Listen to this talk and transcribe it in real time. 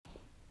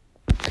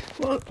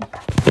Well,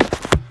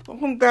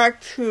 welcome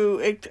back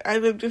to I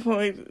Live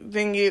Differently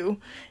Than You.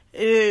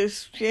 It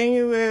is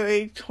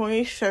January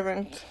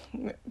 27th,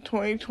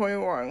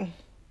 2021.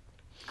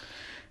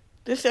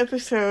 This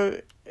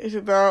episode is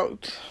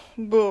about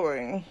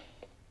bullying.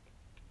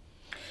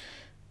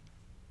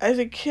 As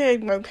a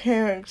kid, my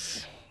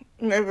parents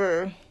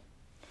never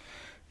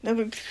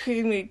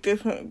treated me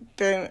different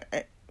than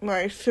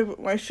my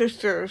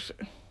sisters.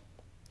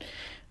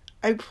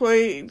 I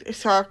played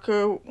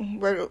soccer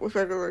with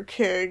regular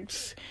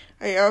kids.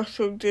 I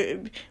also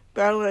did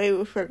ballet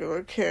with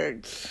regular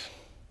kids.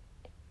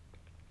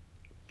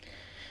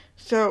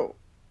 So,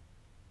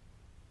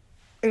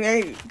 and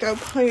I got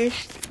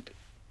punished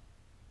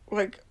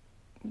like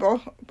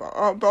both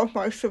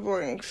my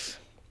siblings.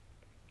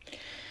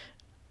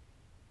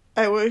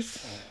 It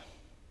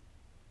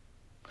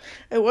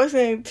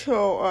wasn't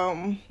until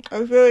I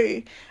was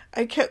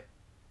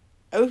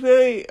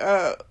very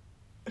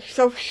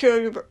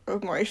self-assured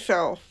of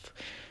myself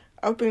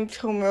up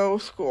until middle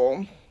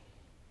school.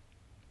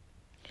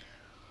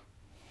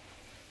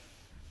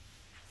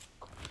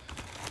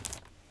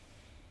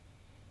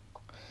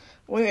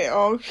 When it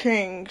all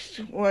changed,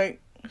 when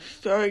I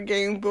started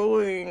getting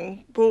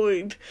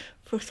bullied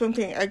for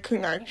something I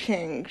could not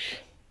change.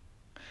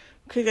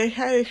 Because I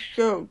had a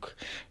stroke,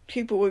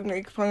 people would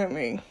make fun of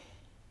me.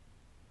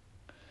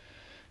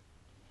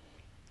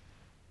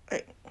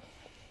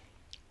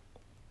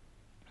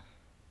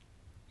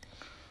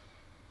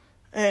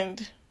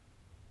 And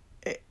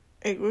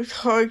it was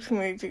hard for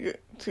me to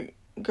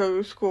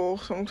go to school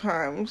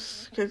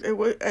sometimes, because it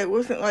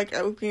wasn't like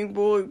I was being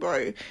bullied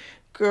by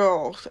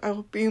girls. I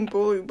was being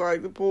bullied by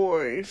the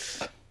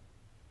boys.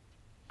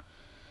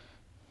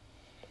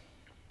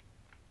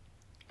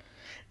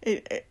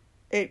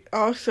 It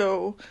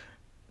also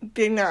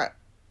did not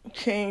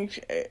change.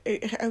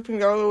 It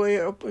happened all the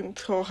way up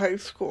until high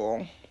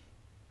school.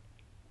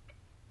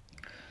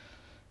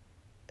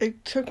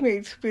 It took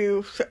me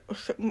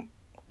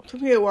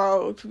a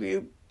while to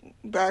be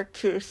back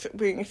to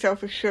being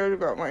self-assured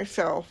about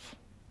myself.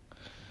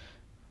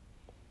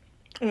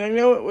 And I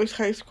know it was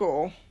high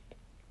school,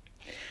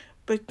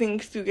 but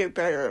things do get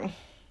better.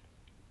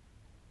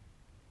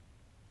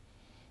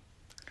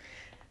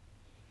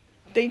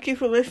 Thank you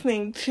for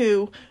listening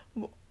to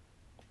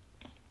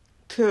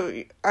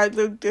I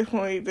Live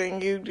Differently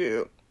Than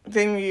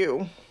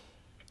You.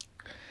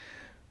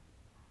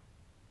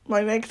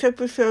 My next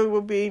episode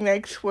will be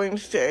next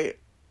Wednesday,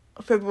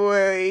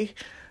 February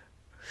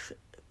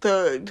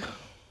 3rd.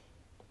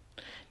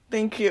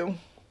 Thank you.